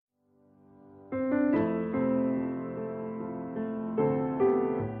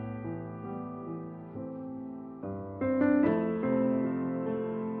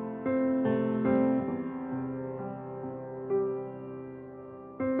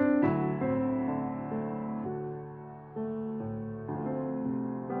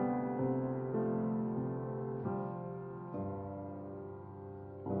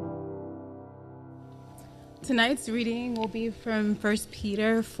Tonight's reading will be from 1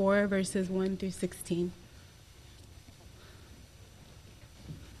 Peter 4, verses 1 through 16.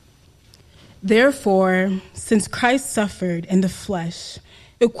 Therefore, since Christ suffered in the flesh,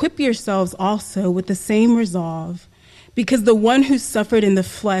 equip yourselves also with the same resolve, because the one who suffered in the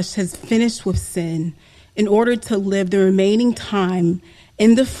flesh has finished with sin, in order to live the remaining time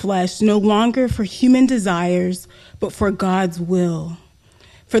in the flesh no longer for human desires, but for God's will.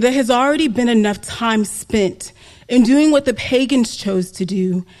 For there has already been enough time spent in doing what the pagans chose to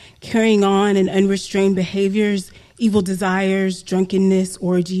do, carrying on in unrestrained behaviors, evil desires, drunkenness,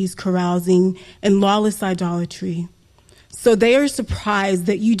 orgies, carousing, and lawless idolatry. So they are surprised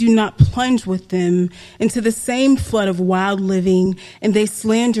that you do not plunge with them into the same flood of wild living, and they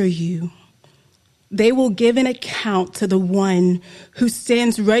slander you. They will give an account to the one who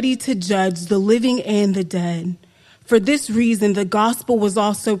stands ready to judge the living and the dead. For this reason, the gospel was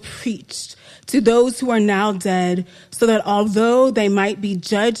also preached to those who are now dead, so that although they might be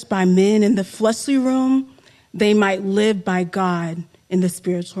judged by men in the fleshly realm, they might live by God in the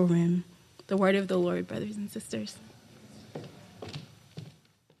spiritual realm. The word of the Lord, brothers and sisters.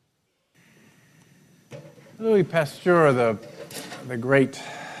 Louis Pasteur, the great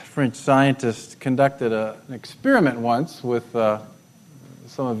French scientist, conducted an experiment once with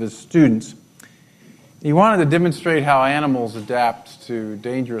some of his students. He wanted to demonstrate how animals adapt to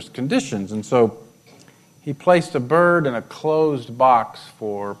dangerous conditions, and so he placed a bird in a closed box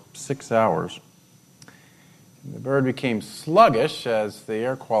for 6 hours. The bird became sluggish as the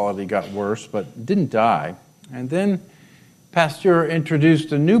air quality got worse, but didn't die. And then Pasteur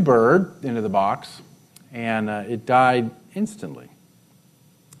introduced a new bird into the box, and it died instantly.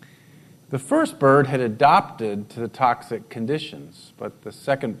 The first bird had adapted to the toxic conditions, but the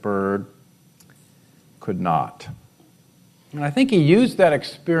second bird could not. And I think he used that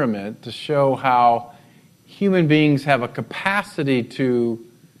experiment to show how human beings have a capacity to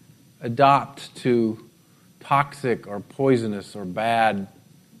adapt to toxic or poisonous or bad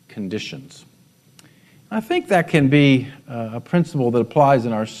conditions. I think that can be a principle that applies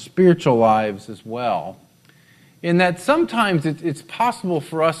in our spiritual lives as well, in that sometimes it's possible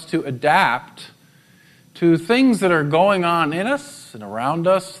for us to adapt to things that are going on in us and around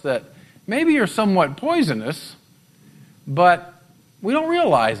us that maybe are somewhat poisonous, but we don't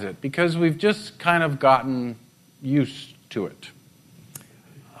realize it because we've just kind of gotten used to it.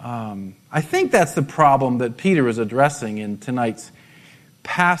 I think that's the problem that Peter is addressing in tonight's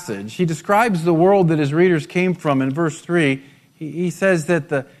passage. He describes the world that his readers came from in verse 3. He says that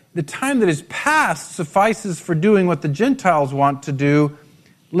the time that is past suffices for doing what the Gentiles want to do,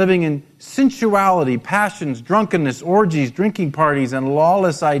 living in sensuality, passions, drunkenness, orgies, drinking parties, and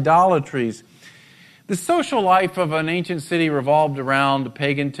lawless idolatries. The social life of an ancient city revolved around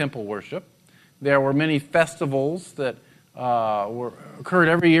pagan temple worship. There were many festivals that occurred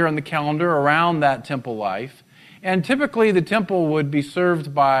every year on the calendar around that temple life. And typically the temple would be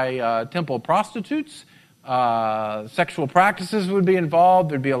served by temple prostitutes. Sexual practices would be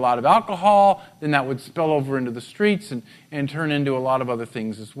involved. There'd be a lot of alcohol. Then that would spill over into the streets and turn into a lot of other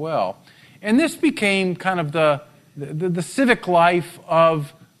things as well. And this became kind of the civic life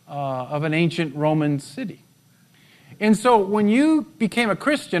of an ancient Roman city. And so when you became a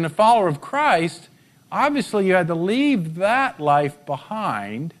Christian, a follower of Christ, obviously you had to leave that life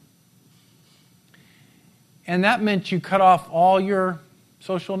behind. And that meant you cut off all your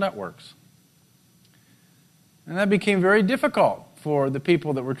social networks. And that became very difficult for the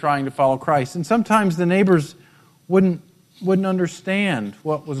people that were trying to follow Christ. And sometimes the neighbors wouldn't understand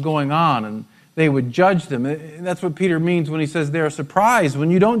what was going on, and they would judge them. And that's what Peter means when he says they're surprised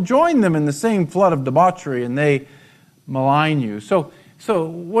when you don't join them in the same flood of debauchery and they malign you. So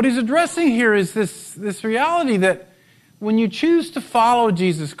what he's addressing here is this reality that when you choose to follow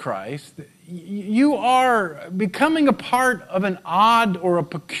Jesus Christ, you are becoming a part of an odd or a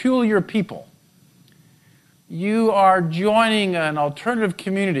peculiar people. You are joining an alternative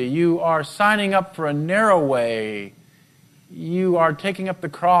community. You are signing up for a narrow way. You are taking up the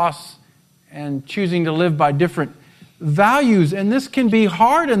cross and choosing to live by different values. And this can be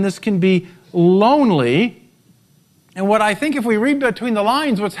hard and this can be lonely. And what I think if we read between the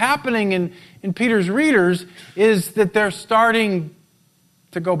lines, what's happening in Peter's readers is that they're starting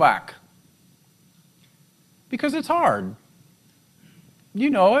to go back. Because it's hard. You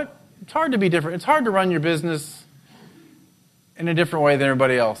know it. It's hard to be different. It's hard to run your business in a different way than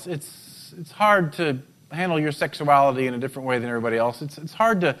everybody else. It's hard to handle your sexuality in a different way than everybody else. It's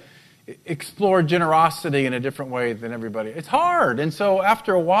hard to explore generosity in a different way than everybody. It's hard. And so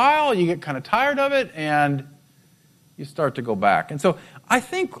after a while, you get kind of tired of it and you start to go back. And so I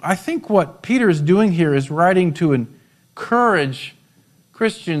think what Peter is doing here is writing to encourage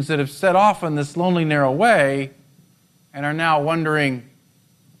Christians that have set off on this lonely, narrow way and are now wondering,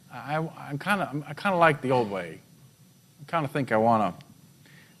 I kind of like the old way. I kind of think I want to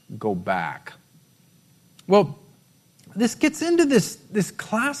go back. Well, this gets into this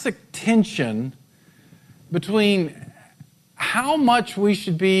classic tension between how much we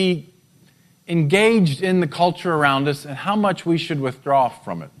should be engaged in the culture around us and how much we should withdraw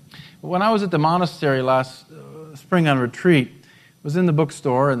from it. When I was at the monastery last spring on retreat, I was in the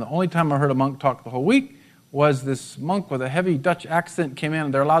bookstore, and the only time I heard a monk talk the whole week was this monk with a heavy Dutch accent came in,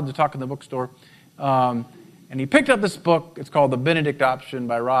 and they're allowed to talk in the bookstore. And he picked up this book. It's called The Benedict Option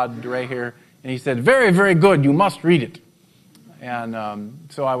by Rod Dreher. And he said, very, very good. You must read it. And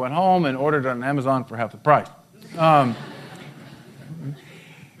so I went home and ordered it on Amazon for half the price.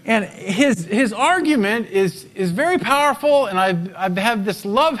 And his argument is very powerful, and I've had this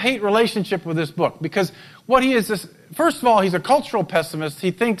love-hate relationship with this book, because what he is, first of all, he's a cultural pessimist.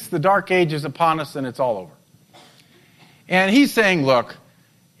 He thinks the Dark Age is upon us and it's all over. And he's saying, look,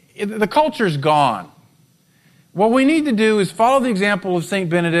 the culture's gone. What we need to do is follow the example of St.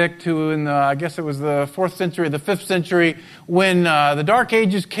 Benedict, who in I guess it was the 4th century, the 5th century, when the Dark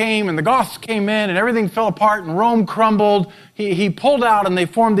Ages came and the Goths came in and everything fell apart and Rome crumbled. He pulled out and they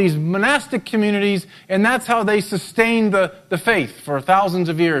formed these monastic communities, and that's how they sustained the faith for thousands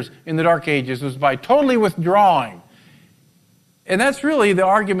of years in the Dark Ages, was by totally withdrawing. And that's really the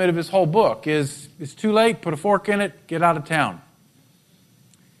argument of his whole book, is it's too late, put a fork in it, get out of town.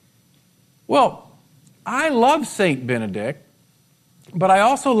 Well, I love St. Benedict, but I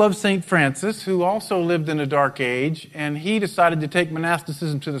also love St. Francis, who also lived in a dark age, and he decided to take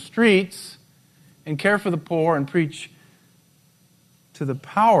monasticism to the streets and care for the poor and preach to the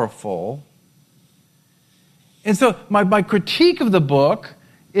powerful. And so my critique of the book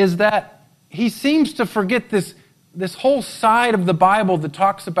is that he seems to forget this whole side of the Bible that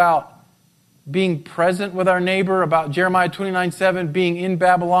talks about being present with our neighbor, about Jeremiah 29:7, being in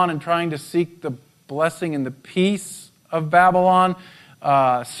Babylon and trying to seek the blessing and the peace of Babylon,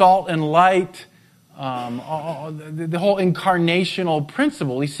 salt and light, the whole incarnational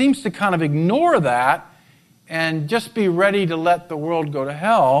principle. He seems to kind of ignore that and just be ready to let the world go to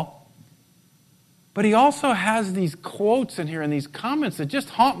hell. But he also has these quotes in here and these comments that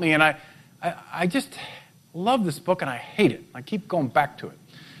just haunt me, and I just love this book and I hate it. I keep going back to it.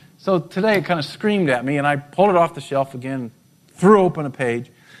 So today it kind of screamed at me, and I pulled it off the shelf again, threw open a page.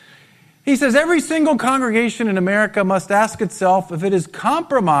 He says, every single congregation in America must ask itself if it is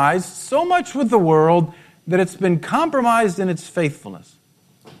compromised so much with the world that it's been compromised in its faithfulness.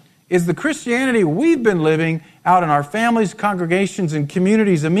 Is the Christianity we've been living out in our families, congregations, and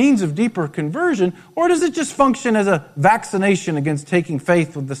communities a means of deeper conversion, or does it just function as a vaccination against taking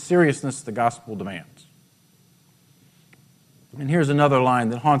faith with the seriousness the gospel demands? And here's another line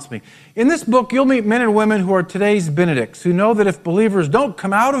that haunts me. In this book, you'll meet men and women who are today's Benedicts, who know that if believers don't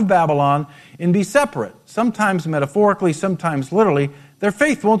come out of Babylon and be separate, sometimes metaphorically, sometimes literally, their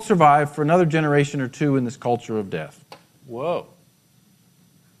faith won't survive for another generation or two in this culture of death. Whoa.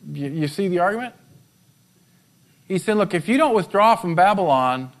 You see the argument? He said, look, if you don't withdraw from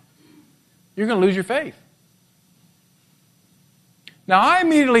Babylon, you're going to lose your faith. Now, I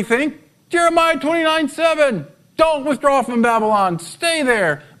immediately think, Jeremiah 29:7. Don't withdraw from Babylon. Stay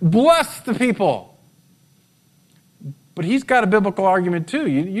there. Bless the people. But he's got a biblical argument too.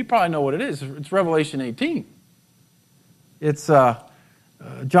 You probably know what it is. It's Revelation 18. It's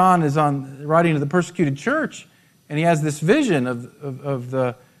John is writing to the persecuted church, and he has this vision of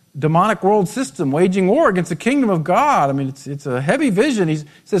the demonic world system waging war against the kingdom of God. I mean, it's a heavy vision. He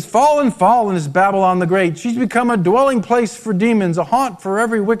says, fallen, fallen is Babylon the Great. She's become a dwelling place for demons, a haunt for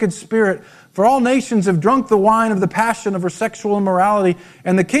every wicked spirit. For all nations have drunk the wine of the passion of her sexual immorality,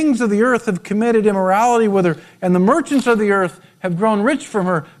 and the kings of the earth have committed immorality with her, and the merchants of the earth have grown rich from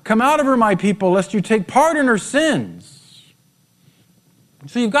her. Come out of her, my people, lest you take part in her sins.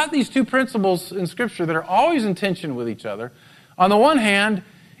 So you've got these two principles in Scripture that are always in tension with each other. On the one hand,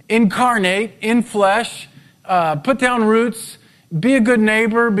 incarnate, in flesh, put down roots, be a good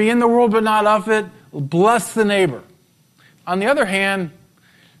neighbor, be in the world but not of it, bless the neighbor. On the other hand,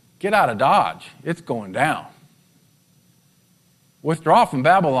 get out of Dodge. It's going down. Withdraw from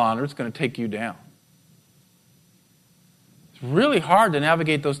Babylon or it's going to take you down. It's really hard to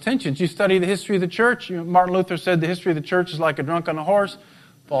navigate those tensions. You study the history of the church. Martin Luther said the history of the church is like a drunk on a horse.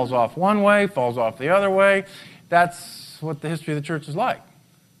 Falls off one way, falls off the other way. That's what the history of the church is like.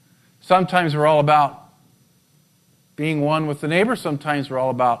 Sometimes we're all about being one with the neighbor. Sometimes we're all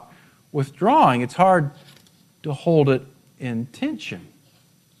about withdrawing. It's hard to hold it intention.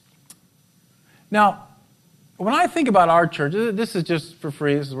 Now, when I think about our church, this is just for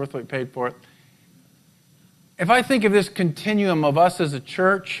free, this is worth what we paid for it. If I think of this continuum of us as a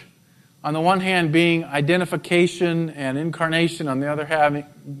church, on the one hand being identification and incarnation, on the other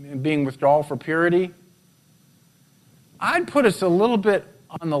hand being withdrawal for purity, I'd put us a little bit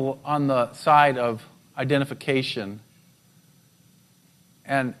on the side of identification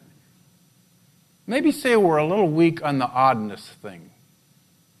and maybe say we're a little weak on the oddness thing.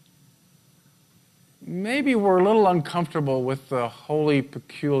 Maybe we're a little uncomfortable with the holy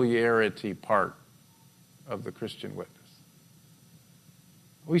peculiarity part of the Christian witness.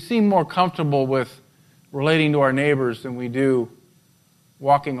 We seem more comfortable with relating to our neighbors than we do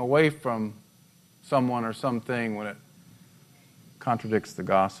walking away from someone or something when it contradicts the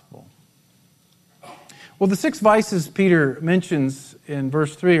gospel. Well, the 6 vices Peter mentions in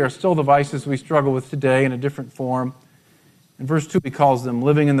verse 3 are still the vices we struggle with today in a different form. In verse 2, he calls them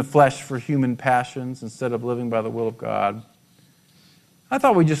living in the flesh for human passions instead of living by the will of God. I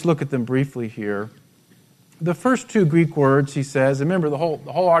thought we'd just look at them briefly here. The first 2 Greek words, he says, remember the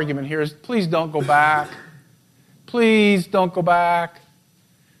whole argument here is, please don't go back. Please don't go back.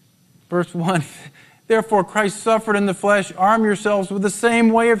 Verse 1, therefore Christ suffered in the flesh. Arm yourselves with the same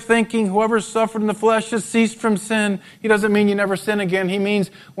way of thinking. Whoever suffered in the flesh has ceased from sin. He doesn't mean you never sin again. He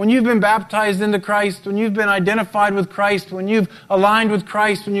means when you've been baptized into Christ, when you've been identified with Christ, when you've aligned with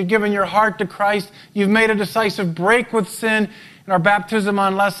Christ, when you've given your heart to Christ, you've made a decisive break with sin. In our baptism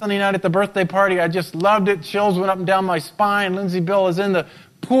on last Sunday night at the birthday party, I just loved it. Chills went up and down my spine. Lindsay Bill is in the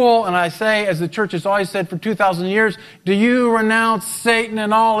pool, and I say, as the church has always said for 2,000 years, do you renounce Satan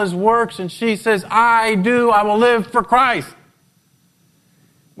and all his works? And she says, I do. I will live for Christ.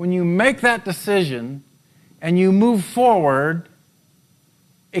 When you make that decision and you move forward,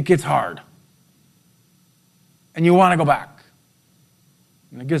 it gets hard. And you want to go back.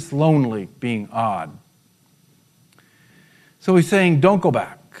 And it gets lonely being odd. So he's saying, don't go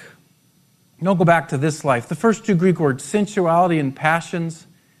back. Don't go back to this life. The first 2 Greek words, sensuality and passions,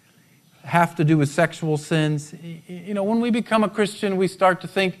 have to do with sexual sins. You know, when we become a Christian, we start to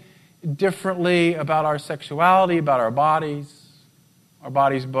think differently about our sexuality, about our bodies. Our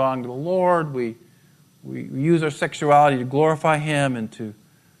bodies belong to the Lord. We use our sexuality to glorify Him and to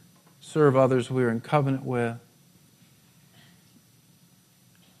serve others we are in covenant with.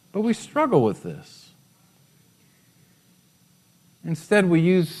 But we struggle with this. Instead, we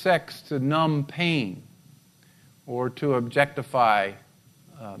use sex to numb pain or to objectify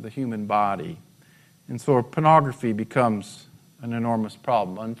the human body. And so pornography becomes an enormous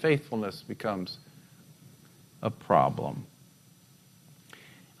problem. Unfaithfulness becomes a problem.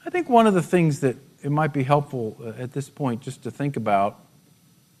 I think one of the things that it might be helpful at this point just to think about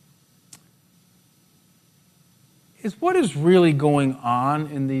is what is really going on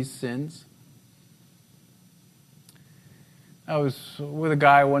in these sins. I was with a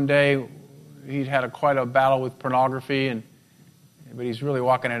guy one day. He'd had quite a battle with pornography, but he's really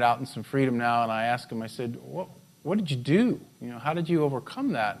walking it out in some freedom now. And I asked him, I said, what did you do? You know, how did you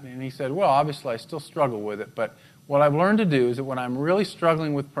overcome that? And he said, well, obviously I still struggle with it, but what I've learned to do is that when I'm really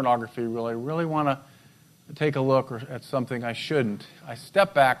struggling with pornography, really want to take a look at something I shouldn't, I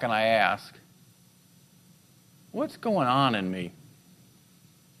step back and I ask, what's going on in me?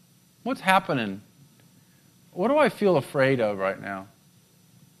 What's happening? What do I feel afraid of right now?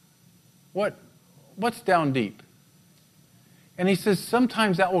 What's down deep? And he says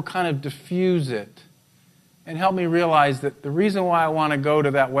sometimes that will kind of diffuse it and help me realize that the reason why I want to go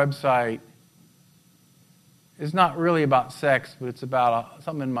to that website is not really about sex, but it's about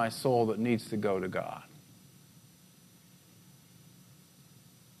something in my soul that needs to go to God.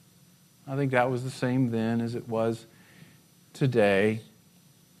 I think that was the same then as it was today.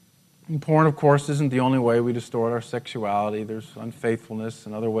 And porn, of course, isn't the only way we distort our sexuality. There's unfaithfulness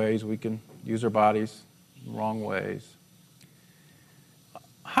and other ways we can use our bodies in wrong ways.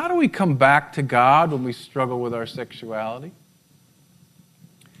 How do we come back to God when we struggle with our sexuality?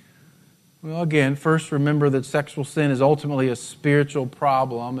 Well, again, first remember that sexual sin is ultimately a spiritual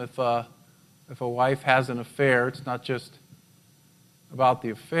problem. If a wife has an affair, it's not just about the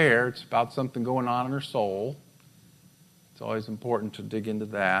affair, it's about something going on in her soul. It's always important to dig into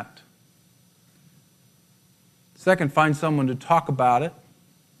that. Second, find someone to talk about it.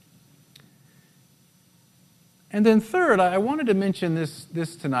 And then third, I wanted to mention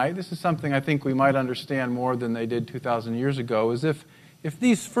this tonight. This is something I think we might understand more than they did 2,000 years ago, is if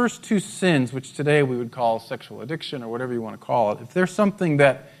these first 2 sins, which today we would call sexual addiction or whatever you want to call it, if there's something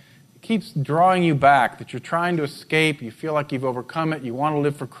that keeps drawing you back, that you're trying to escape, you feel like you've overcome it, you want to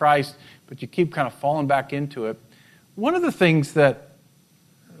live for Christ, but you keep kind of falling back into it, One of the things that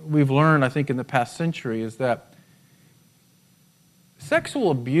we've learned, I think, in the past century is that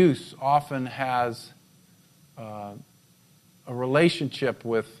sexual abuse often has a relationship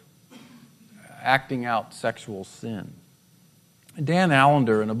with acting out sexual sin. Dan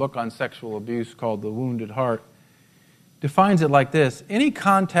Allender, in a book on sexual abuse called The Wounded Heart, defines it like this: any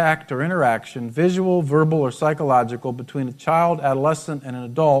contact or interaction, visual, verbal, or psychological, between a child, adolescent, and an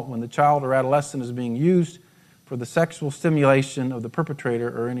adult when the child or adolescent is being used for the sexual stimulation of the perpetrator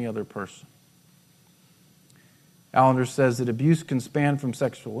or any other person. Allender says that abuse can span from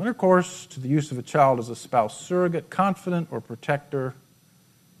sexual intercourse to the use of a child as a spouse surrogate, confidant, or protector.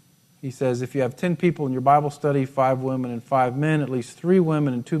 He says if you have 10 people in your Bible study, 5 women and 5 men, at least 3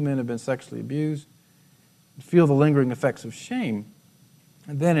 women and 2 men have been sexually abused. Feel the lingering effects of shame.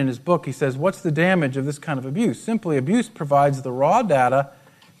 And then in his book he says, what's the damage of this kind of abuse? Simply, abuse provides the raw data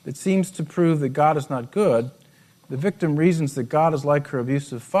that seems to prove that God is not good. The victim reasons that God is like her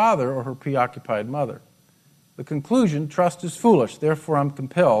abusive father or her preoccupied mother. The conclusion, trust is foolish, therefore I'm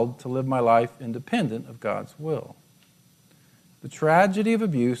compelled to live my life independent of God's will. The tragedy of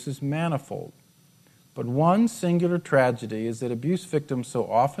abuse is manifold. But one singular tragedy is that abuse victims so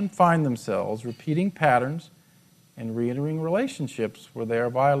often find themselves repeating patterns and re-entering relationships where they are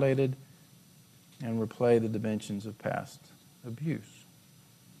violated and replay the dimensions of past abuse.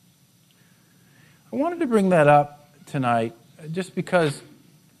 I wanted to bring that up tonight just because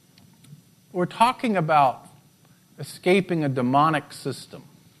we're talking about escaping a demonic system,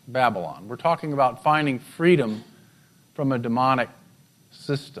 Babylon. We're talking about finding freedom from a demonic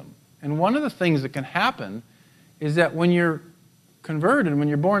system. And one of the things that can happen is that when you're converted, when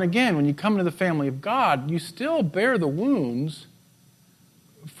you're born again, when you come into the family of God, you still bear the wounds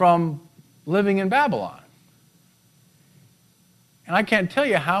from living in Babylon. And I can't tell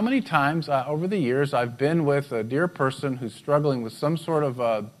you how many times over the years I've been with a dear person who's struggling with some sort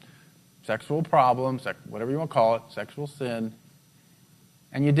of sexual problem, whatever you want to call it, sexual sin,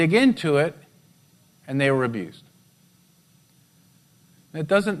 and you dig into it, and they were abused. It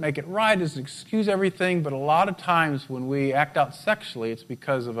doesn't make it right, it doesn't excuse everything, but a lot of times when we act out sexually, it's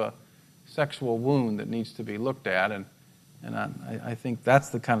because of a sexual wound that needs to be looked at, and I think that's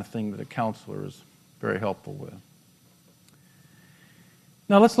the kind of thing that a counselor is very helpful with.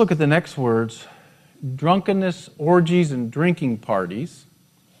 Now let's look at the next words: drunkenness, orgies, and drinking parties.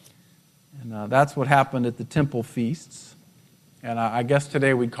 And that's what happened at the temple feasts. And I guess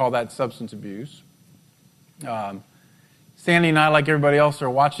today we'd call that substance abuse. Sandy and I, like everybody else, are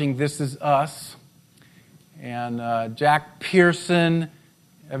watching This Is Us. And Jack Pearson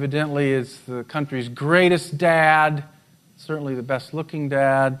evidently is the country's greatest dad, certainly the best-looking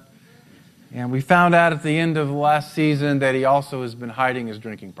dad. And we found out at the end of the last season that he also has been hiding his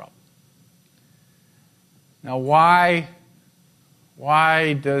drinking problem. Now, why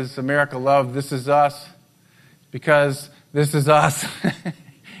does America love This Is Us? Because This Is Us.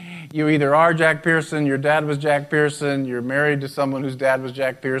 You either are Jack Pearson, your dad was Jack Pearson, you're married to someone whose dad was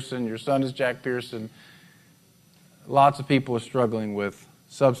Jack Pearson, your son is Jack Pearson. Lots of people are struggling with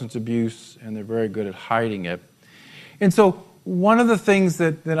substance abuse, and they're very good at hiding it. And so one of the things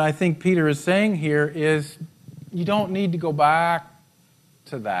that I think Peter is saying here is you don't need to go back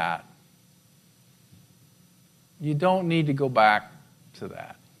to that. You don't need to go back to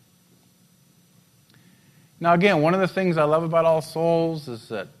that. Now again, one of the things I love about All Souls is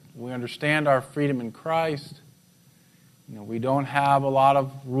that we understand our freedom in Christ. You know, we don't have a lot of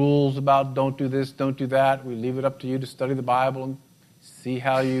rules about don't do this, don't do that. We leave it up to you to study the Bible and see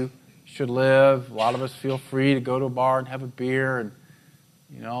how you should live. A lot of us feel free to go to a bar and have a beer, and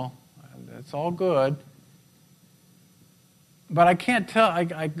that's all good. But I can't tell,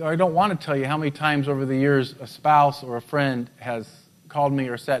 I don't want to tell you how many times over the years a spouse or a friend has called me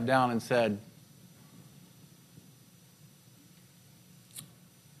or sat down and said,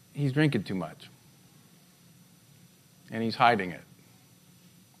 he's drinking too much. And he's hiding it.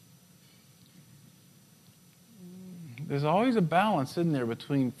 There's always a balance, isn't there,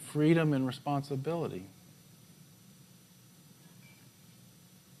 between freedom and responsibility.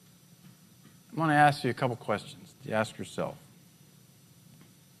 I want to ask you a couple questions to ask yourself.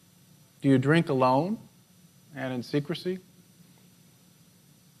 Do you drink alone and in secrecy?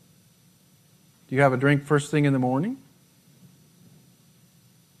 Do you have a drink first thing in the morning?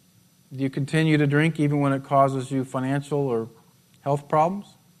 Do you continue to drink even when it causes you financial or health problems?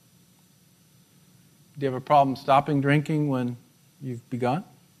 Do you have a problem stopping drinking when you've begun?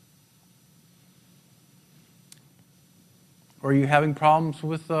 Or are you having problems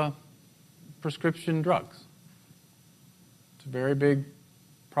with prescription drugs? It's a very big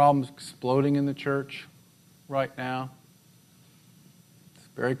problem exploding in the church. right now? It's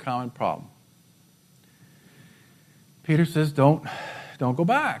a very common problem. Peter says, don't go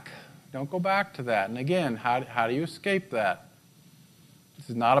back. Don't go back to that. And again, how do you escape that? This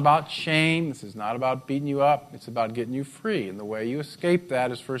is not about shame. This is not about beating you up. It's about getting you free. And the way you escape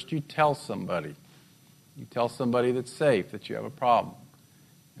that is first you tell somebody. You tell somebody that's safe that you have a problem.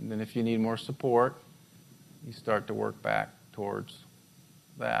 And then if you need more support, you start to work back towards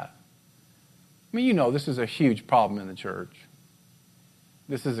that. I mean, you know, this is a huge problem in the church.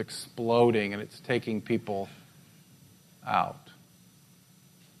 This is exploding and it's taking people out.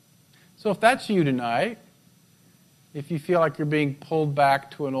 So if that's you tonight, if you feel like you're being pulled back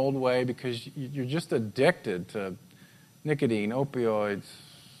to an old way because you're just addicted to nicotine, opioids,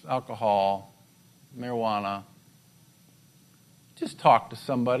 alcohol, marijuana, just talk to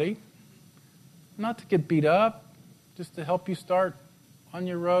somebody. Not to get beat up, just to help you start on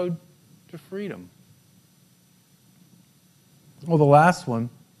your road to freedom. Well, the last one,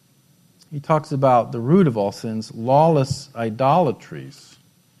 he talks about the root of all sins, lawless idolatries.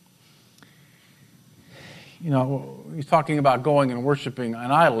 You know, he's talking about going and worshiping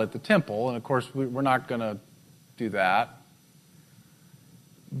an idol at the temple, and of course we're not going to do that.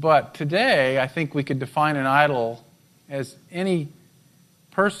 But today, I think we could define an idol as any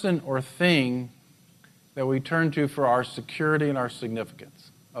person or thing that we turn to for our security and our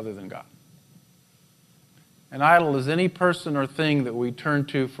significance, other than God. An idol is any person or thing that we turn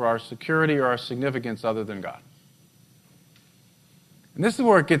to for our security or our significance, other than God. And this is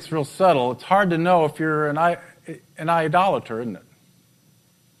where it gets real subtle. It's hard to know if you're an idolater, isn't it?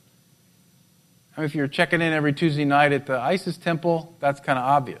 I mean, if you're checking in every Tuesday night at the ISIS temple, that's kind of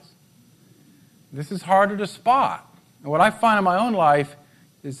obvious. This is harder to spot. And what I find in my own life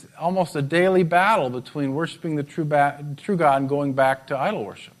is almost a daily battle between worshiping the true God and going back to idol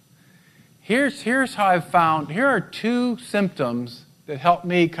worship. Here's how I've found, here are two symptoms that help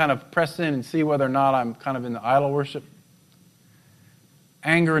me kind of press in and see whether or not I'm kind of in the idol worship.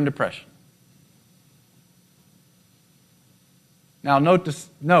 Anger and depression. Now note,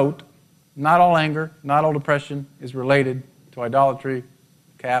 not all anger, not all depression is related to idolatry,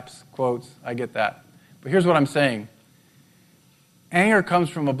 caps, quotes, I get that. But here's what I'm saying. Anger comes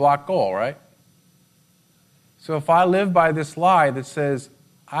from a blocked goal, right? So if I live by this lie that says,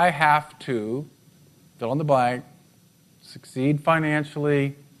 I have to, fill in the blank, succeed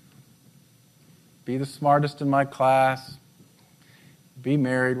financially, be the smartest in my class, be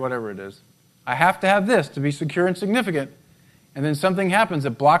married, whatever it is. I have to have this to be secure and significant. And then something happens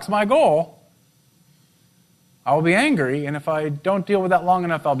that blocks my goal. I will be angry, and if I don't deal with that long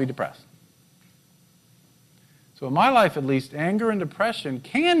enough, I'll be depressed. So in my life, at least, anger and depression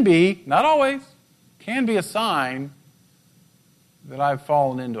can be, not always, can be a sign that I've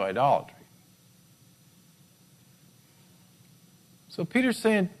fallen into idolatry. So Peter's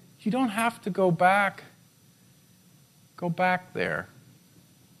saying, you don't have to go back there.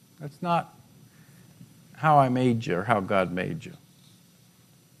 That's not how I made you or how God made you.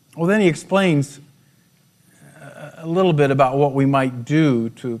 Well, then he explains a little bit about what we might do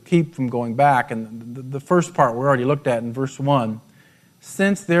to keep from going back. And the first part we already looked at in verse 1.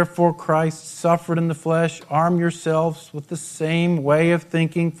 Since therefore Christ suffered in the flesh, arm yourselves with the same way of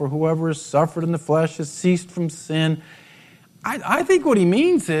thinking, for whoever has suffered in the flesh has ceased from sin. I think what he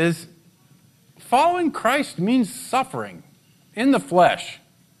means is following Christ means suffering in the flesh.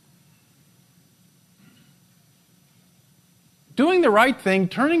 Doing the right thing,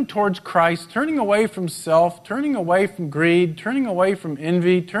 turning towards Christ, turning away from self, turning away from greed, turning away from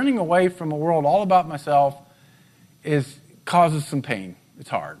envy, turning away from a world all about myself causes some pain. It's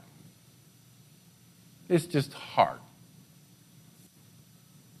hard. It's just hard.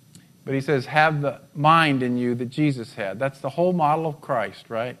 But he says, have the mind in you that Jesus had. That's the whole model of Christ,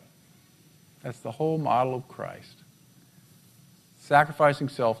 right? That's the whole model of Christ. Sacrificing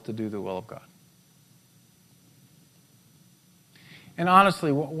self to do the will of God. And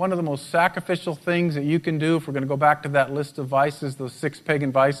honestly, one of the most sacrificial things that you can do, if we're going to go back to that list of vices, those 6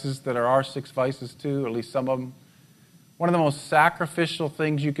 pagan vices that are our 6 vices too, or at least some of them, one of the most sacrificial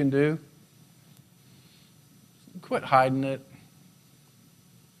things you can do, quit hiding it.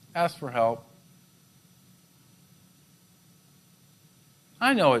 Ask for help.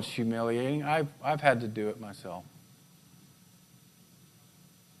 I know it's humiliating. I've had to do it myself.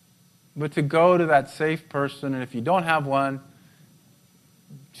 But to go to that safe person, and if you don't have one,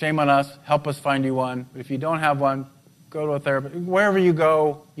 shame on us, help us find you one. But if you don't have one, go to a therapist. Wherever you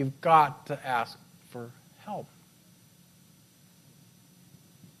go, you've got to ask for help.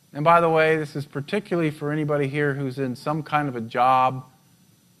 And by the way, this is particularly for anybody here who's in some kind of a job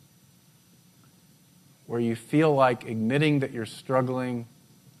where you feel like admitting that you're struggling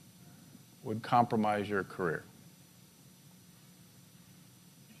would compromise your career.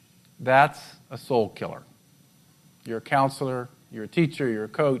 That's a soul killer. You're a counselor, you're a teacher, you're a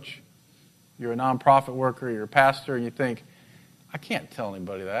coach, you're a nonprofit worker, you're a pastor, and you think, I can't tell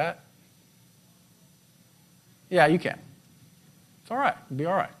anybody that. Yeah, you can. It's all right. It'll be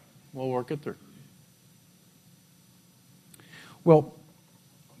all right. We'll work it through. Well,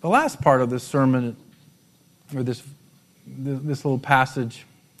 the last part of this sermon, or this little passage,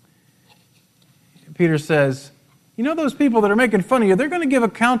 Peter says, you know those people that are making fun of you, they're going to give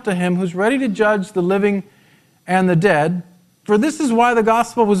account to him who's ready to judge the living and the dead. For this is why the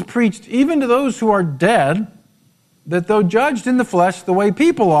gospel was preached even to those who are dead, that though judged in the flesh the way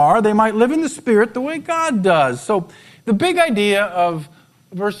people are, they might live in the spirit the way God does. So the big idea of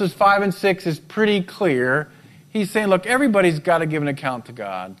verses 5 and 6 is pretty clear. He's saying, look, everybody's got to give an account to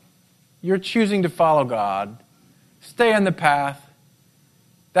God. You're choosing to follow God. Stay on the path.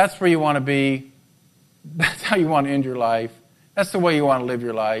 That's where you want to be. That's how you want to end your life. That's the way you want to live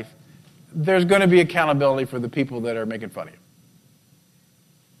your life. There's going to be accountability for the people that are making fun of you.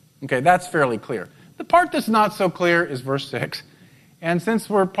 Okay, that's fairly clear. The part that's not so clear is verse 6. And since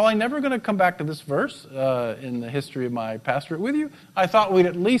we're probably never going to come back to this verse in the history of my pastorate with you, I thought we'd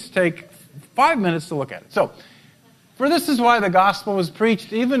at least take 5 minutes to look at it. So, for this is why the gospel was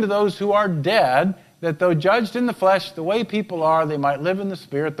preached even to those who are dead, that though judged in the flesh the way people are, they might live in the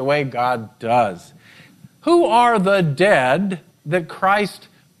spirit the way God does. Who are the dead that Christ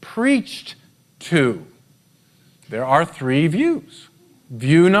preached to? There are 3 views.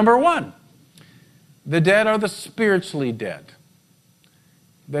 View number 1. The dead are the spiritually dead.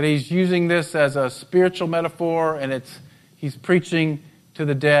 That he's using this as a spiritual metaphor, and he's preaching to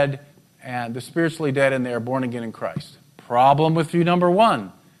the dead and the spiritually dead, and they are born again in Christ. Problem with view number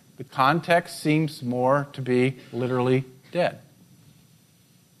 1. The context seems more to be literally dead.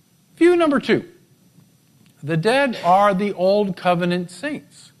 View number 2. The dead are the old covenant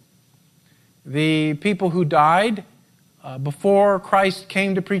saints. The people who died before Christ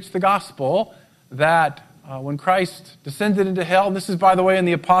came to preach the gospel, that when Christ descended into hell, and this is, by the way, in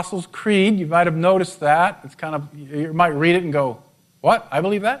the Apostles' Creed, you might have noticed that. It's kind of, you might read it and go, what? I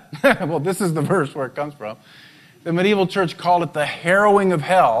believe that? Well, this is the verse where it comes from. The medieval church called it the harrowing of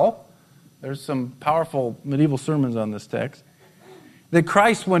hell. There's some powerful medieval sermons on this text. That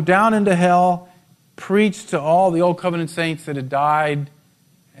Christ went down into hell, preached to all the old covenant saints that had died,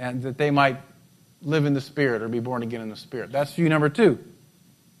 and that they might live in the Spirit or be born again in the Spirit. That's view number 2.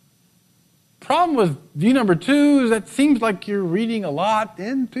 Problem with view number 2 is that it seems like you're reading a lot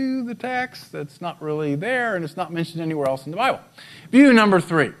into the text that's not really there, and it's not mentioned anywhere else in the Bible. View number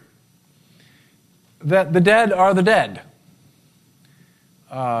 3, that the dead are the dead.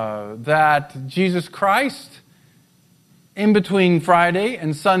 That Jesus Christ, in between Friday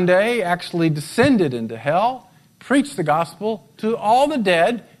and Sunday, actually descended into hell, preached the gospel to all the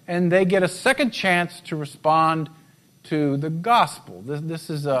dead, and they get a second chance to respond to the gospel. This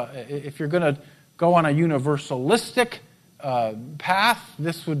is if you're going to go on a universalistic path,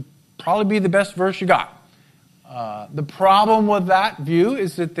 this would probably be the best verse you got. The problem with that view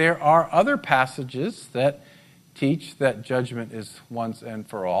is that there are other passages that teach that judgment is once and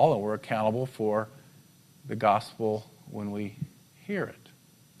for all, and we're accountable for the gospel when we hear it.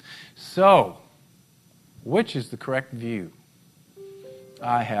 So, which is the correct view?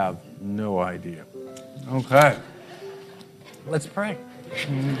 I have no idea. Okay. Let's pray.